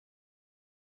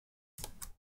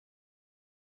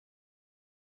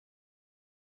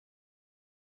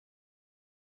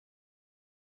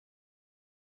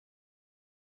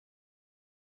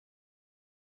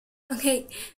Okay,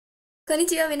 こんに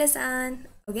ちは皆さん。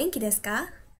お元気ですか?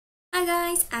 Hi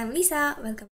guys, I'm Lisa.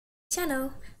 Welcome to my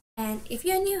channel. And if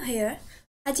you're new here,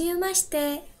 はじめまし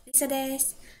て、Lisa で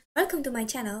す。Welcome to my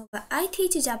channel where I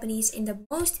teach you Japanese in the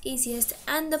most easiest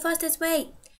and the fastest way.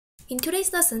 In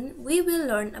today's lesson, we will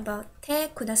learn about て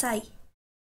ください,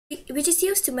 which is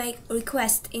used to make a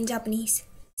request in Japanese.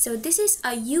 So this is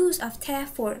a use of て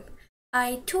form.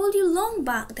 I told you long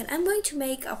back that I'm going to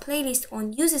make a playlist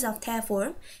on uses of て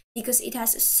form because it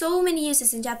has so many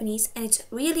uses in Japanese and it's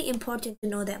really important to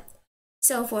know them.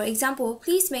 So for example,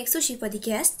 please make sushi for the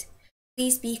guest,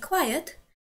 please be quiet,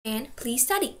 and please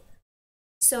study.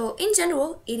 So in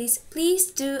general, it is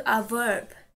please do a verb.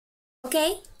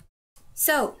 Okay?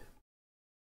 So,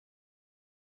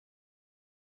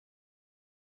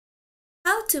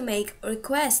 how to make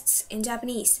requests in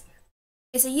Japanese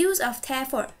is a use of て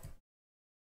form.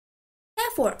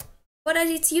 て form. What are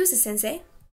its uses, sensei?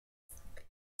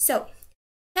 So,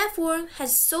 て form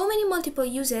has so many multiple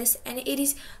uses and it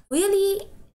is really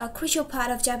a crucial part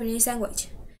of Japanese language.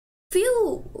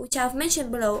 Few which I've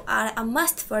mentioned below are a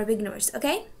must for beginners,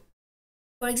 okay?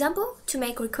 For example, to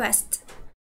make requests,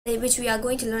 which we are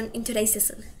going to learn in today's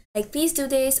lesson. Like please do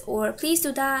this or please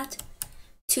do that.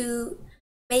 To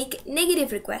make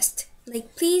negative requests,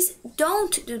 like please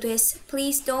don't do this,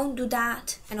 please don't do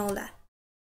that, and all that.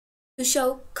 To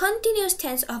show continuous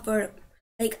tense of verb,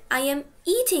 like I am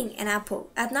eating an apple.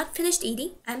 I've not finished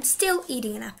eating, I'm still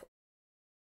eating an apple.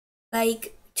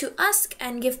 Like to ask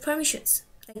and give permissions,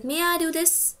 like may I do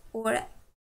this, or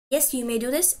yes, you may do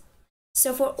this.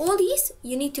 So for all these,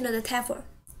 you need to know the て form.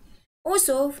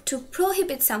 Also, to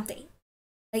prohibit something,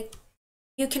 like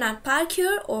you cannot park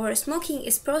here, or smoking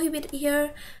is prohibited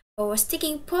here, or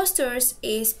sticking posters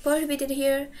is prohibited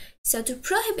here. So to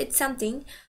prohibit something,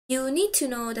 you need to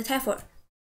know the て form.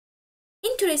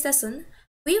 In today's lesson,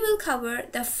 we will cover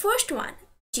the first one,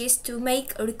 which is to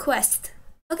make a request.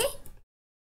 Okay?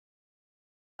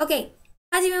 Okay,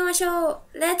 始めましょ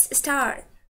う. Let's start.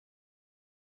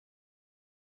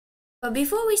 But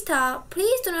before we start,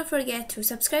 please do not forget to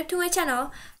subscribe to my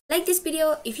channel, like this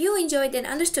video if you enjoyed and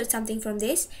understood something from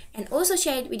this, and also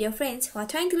share it with your friends who are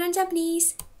trying to learn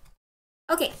Japanese.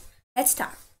 Okay, let's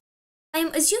start. I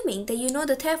am assuming that you know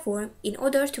the て form in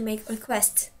order to make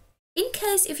requests. In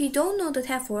case if you don't know the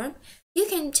て form, you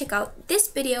can check out this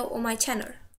video on my channel.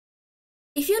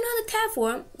 If you know the て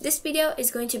form, this video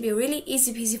is going to be really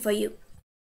easy peasy for you.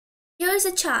 Here is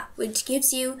a chart which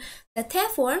gives you the て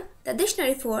form, the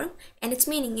dictionary form, and its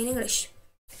meaning in English.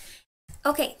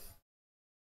 Okay.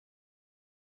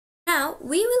 Now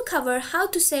we will cover how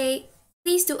to say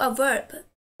please do a verb.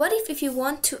 What if you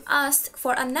want to ask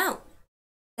for a noun?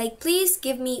 Like please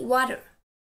give me water,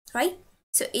 right?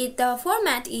 So the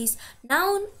format is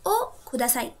noun o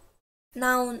kudasai.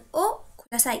 Noun o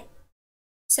kudasai.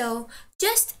 So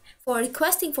just for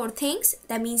requesting for things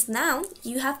that means noun,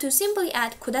 you have to simply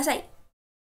add kudasai.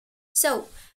 So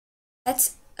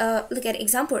let's look at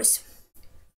examples.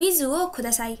 Mizu o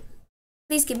kudasai.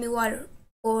 Please give me water,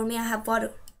 or may I have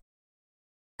water?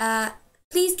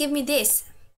 Please give me this.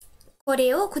 こ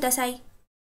れをください.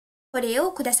 これ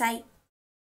をください.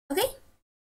 Okay?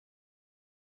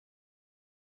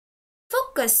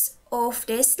 Focus of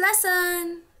this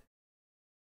lesson.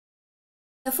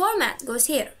 The format goes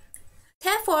here. て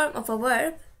form of a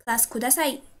verb plus くださ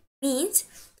い means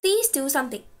please do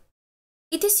something.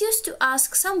 It is used to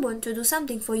ask someone to do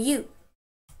something for you.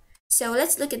 So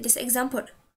let's look at this example.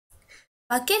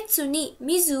 バケツに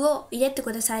水を入れて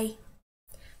ください.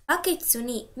 バケツ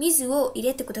に水を入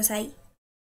れてください.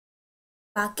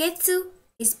 バケツ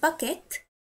is bucket.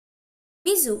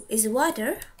 水 is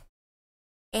water.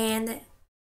 And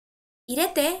入れ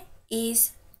て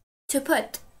is to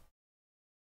put.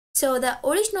 So the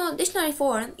original dictionary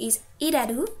form is 入れ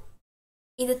る.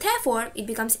 In the て form,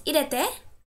 it becomes 入れて,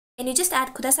 and you just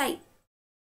add ください.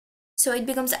 So it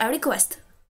becomes a request.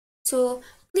 So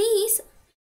please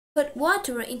put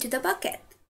water into the bucket.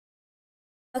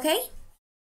 Okay?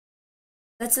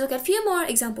 Let's look at a few more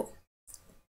examples.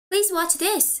 Please watch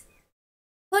this.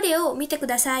 これを見てく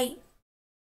ださい.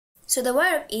 So the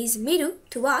verb is 見る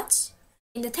to watch.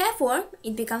 In the て form,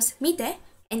 it becomes 見て,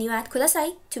 and you add くださ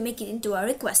い to make it into a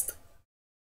request.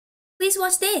 Please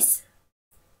watch this.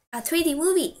 A 3D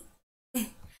movie.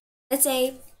 Let's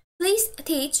say, please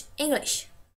teach English.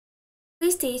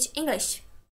 Please teach English.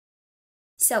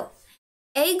 So,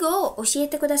 英語を教え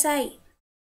てください.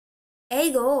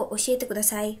 英語を教えてくだ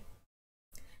さい.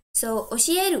 So,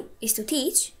 教える is to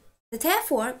teach. The て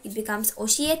form, it becomes 教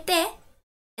えて,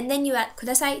 and then you add く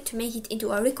ださい to make it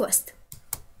into a request.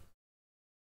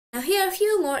 Now here are a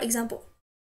few more examples.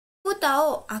 蓋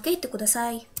を開けてくだ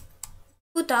さい.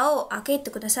蓋を開け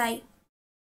てください。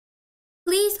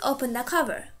Please open the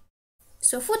cover.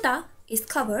 So 蓋 is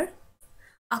cover.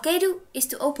 開ける is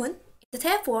to open. In the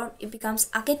third form, it becomes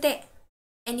開けて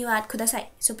and you add くださ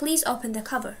い. So please open the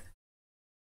cover.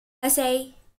 Let's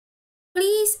say,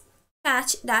 please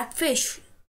catch that fish.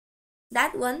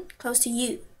 That one close to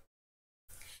you.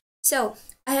 So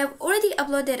I have already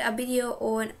uploaded a video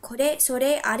on これ、そ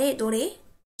れ、あれ、どれ,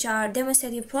 which are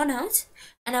demonstrative pronouns,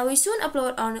 and I will soon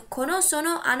upload on この、そ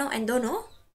の、あの, and どの.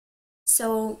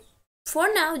 So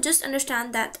for now, just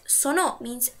understand that その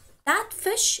means that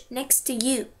fish next to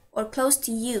you or close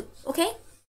to you, okay?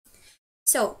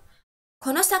 So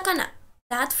この魚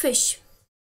that fish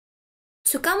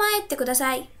捕まえてくだ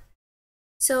さい.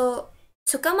 So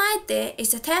捕まえて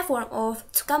is the third form of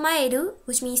捕まえる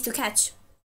which means to catch.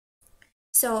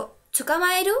 So 捕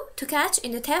まえる to catch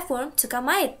in the third form 捕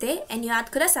まえて and you add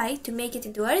ください to make it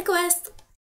into a request.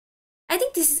 I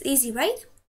think this is easy, right?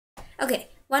 Okay,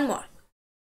 one more.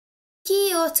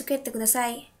 キーをつけてくださ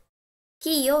い。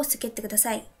キーをつけてくだ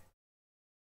さい。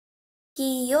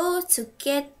キーをつ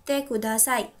けてくだ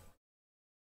さい。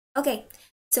Okay,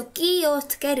 so キーを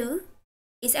つける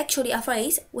is actually a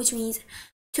phrase which means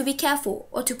to be careful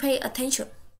or to pay attention.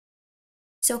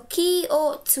 So キー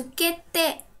をつけ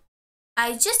て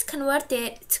I just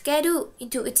converted つける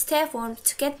into its third form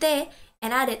つけて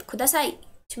and added ください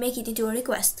to make it into a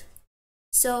request.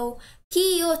 So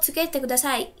キーをつけてくだ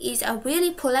さい is a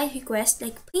really polite request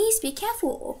like please be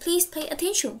careful or please pay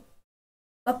attention.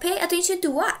 But pay attention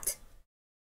to what?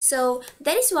 So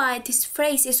that is why this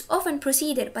phrase is often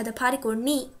preceded by the particle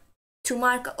ni to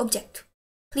mark an object.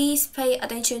 Please pay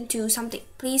attention to something.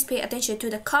 Please pay attention to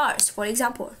the cars, for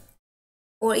example.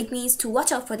 Or it means to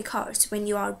watch out for the cars when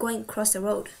you are going across the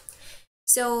road.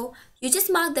 So you just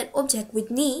mark that object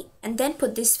with ni and then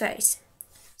put this phrase.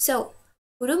 So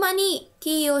車に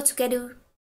キーをつける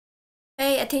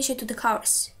Pay attention to the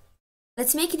cars.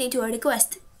 Let's make it into a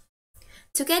request.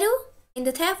 つける in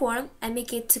the third form and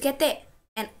make it つけて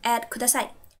and add くださ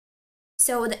い.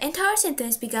 So the entire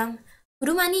sentence become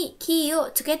車にキー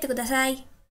をつけてください。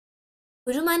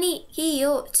車にキ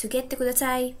ーをつけてくだ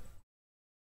さい。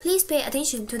Please pay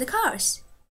attention to the cars.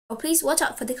 Or please watch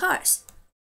out for the cars.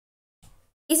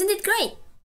 Isn't it great?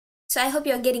 So I hope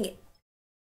you are getting it.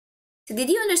 So did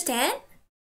you understand?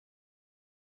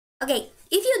 Okay,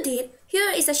 if you did,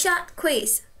 here is a short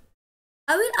quiz.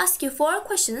 I will ask you 4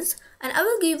 questions and I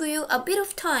will give you a bit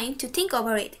of time to think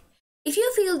over it. If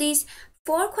you feel these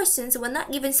 4 questions were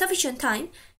not given sufficient time,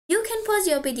 you can pause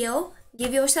your video,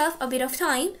 give yourself a bit of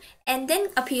time, and then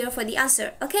appear for the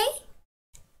answer, okay?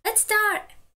 Let's start!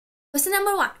 Question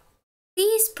number 1.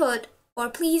 Please put or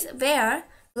please wear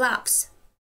gloves.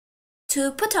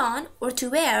 To put on or to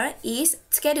wear is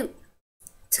つける.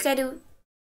 つける.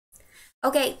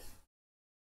 Okay.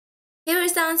 Here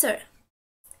is the answer.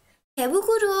 手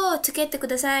袋をつけてく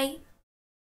ださい.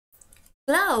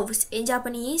 Gloves in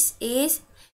Japanese is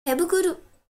手袋.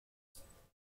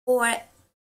 Or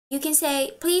you can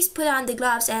say, please put on the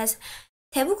gloves as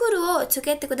手袋をつ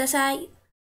けてください.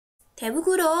 手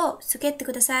袋をつけて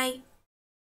ください.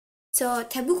 So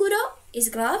手袋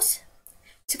is gloves.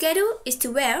 つける is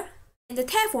to wear. And the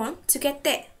third form つけ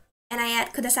て and I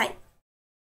add ください.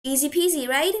 Easy peasy,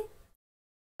 right?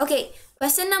 Okay,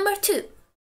 question number 2.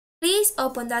 Please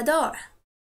open the door.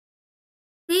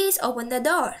 Please open the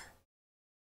door.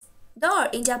 Door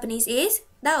in Japanese is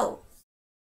ド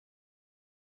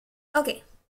ア. Okay.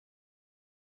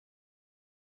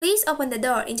 Please open the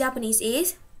door in Japanese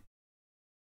is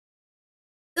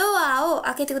ドアを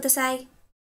開けてください。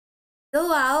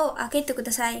ドアを開けてく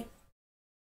ださい。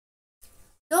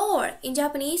Door in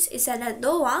Japanese is a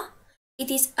door.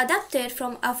 It is adapted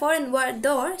from a foreign word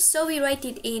door, so we write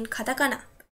it in katakana.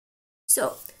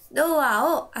 So, ド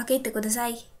アを開けてくださ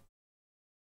い。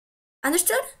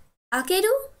Understood? 開ける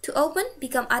to open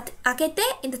become 開けて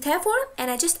in the third form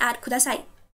and I just add ください。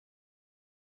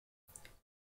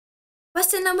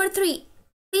Question number 3.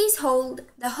 Please hold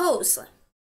the hose.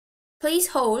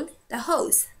 Please hold the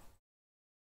hose.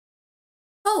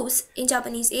 Hose in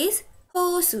Japanese is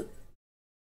ホース.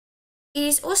 It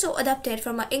is also adapted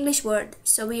from an English word,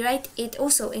 so we write it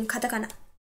also in katakana.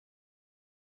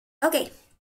 Okay.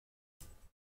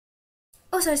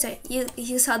 Oh, sorry.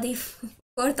 You saw the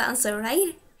fourth answer,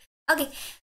 right? Okay.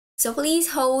 So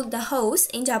please hold the hose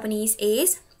in Japanese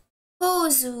is ホ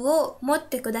ースを持っ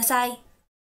てください。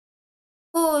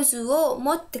ホースを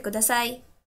持ってください。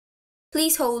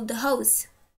Please hold the hose.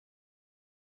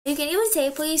 You can even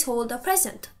say please hold the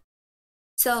present.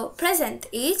 So present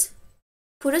is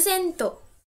プレゼント。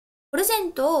プレゼ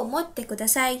ントを持ってくだ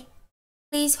さい。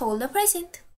Please hold the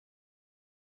present.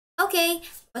 Okay,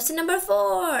 question number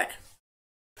 4.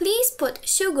 Please put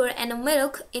sugar and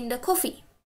milk in the coffee.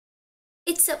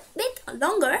 It's a bit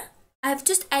longer. I've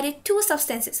just added 2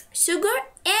 substances, sugar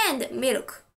and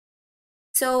milk.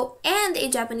 So, and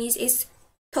in Japanese is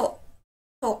to.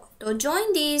 To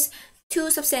join these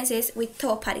 2 substances with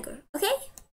to particle. Okay?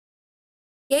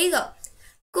 Here you go.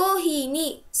 コーヒー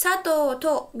に砂糖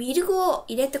とミルクを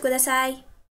入れてください。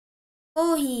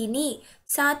コーヒーに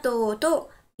砂糖と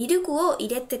ミルクを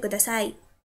入れてください。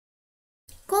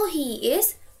コーヒー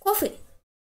is coffee.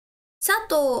 砂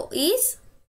糖 is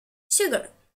sugar.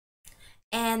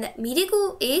 And ミル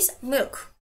ク is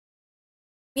milk.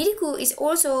 Milk is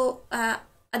also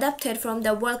adapted from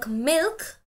the word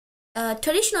milk.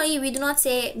 Traditionally, we do not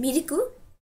say ミルク,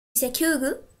 we say キュー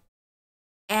ブ.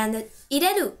 And 入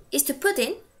れる is to put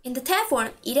in the te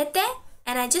form 入れて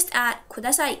and I just add く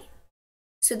ださい.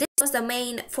 So this was the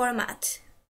main format.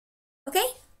 Okay?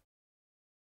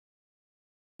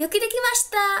 よくできまし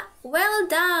た. Well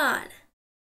done.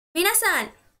 皆さ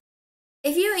ん,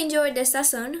 if you enjoyed this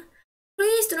lesson,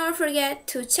 please do not forget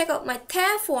to check out my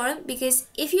tab form because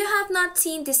if you have not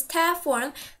seen this tab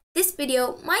form, this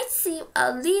video might seem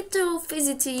a little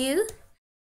fuzzy to you.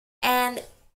 And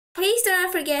please do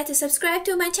not forget to subscribe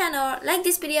to my channel, like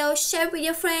this video, share with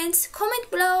your friends, comment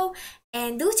below,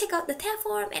 and do check out the tab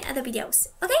form and other videos.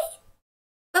 Okay?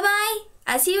 Bye bye!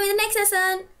 I'll see you in the next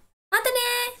lesson. またね!